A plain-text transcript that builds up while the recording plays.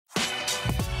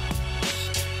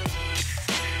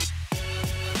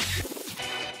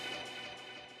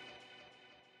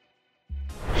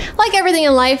Like everything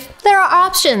in life, there are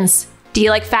options. Do you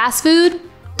like fast food,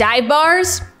 dive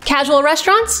bars, casual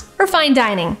restaurants, or fine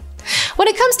dining? When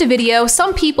it comes to video,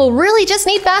 some people really just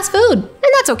need fast food,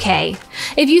 and that's okay.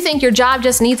 If you think your job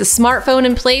just needs a smartphone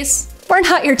in place, we're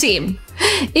not your team.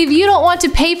 If you don't want to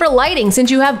pay for lighting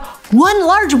since you have one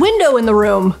large window in the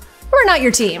room, we're not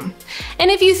your team.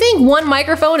 And if you think one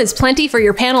microphone is plenty for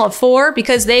your panel of 4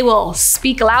 because they will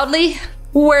speak loudly,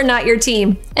 we're not your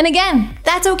team. And again,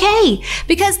 that's okay,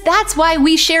 because that's why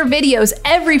we share videos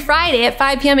every Friday at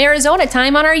 5 p.m. Arizona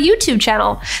time on our YouTube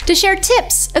channel to share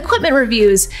tips, equipment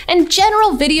reviews, and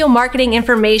general video marketing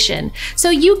information so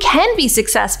you can be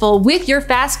successful with your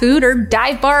fast food or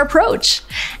dive bar approach.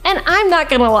 And I'm not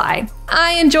gonna lie,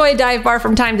 I enjoy a dive bar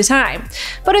from time to time.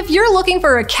 But if you're looking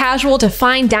for a casual to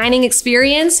fine dining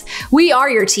experience, we are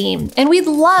your team, and we'd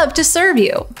love to serve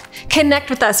you. Connect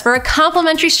with us for a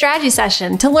complimentary strategy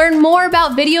session to learn more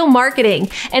about video marketing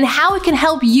and how it can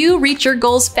help you reach your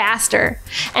goals faster.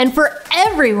 And for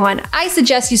everyone, I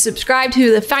suggest you subscribe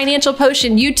to the Financial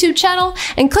Potion YouTube channel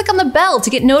and click on the bell to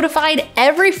get notified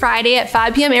every Friday at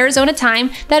 5 p.m. Arizona time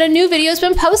that a new video has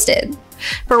been posted.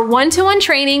 For one-to-one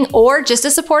training or just to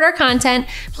support our content,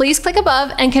 please click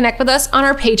above and connect with us on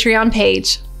our Patreon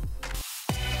page.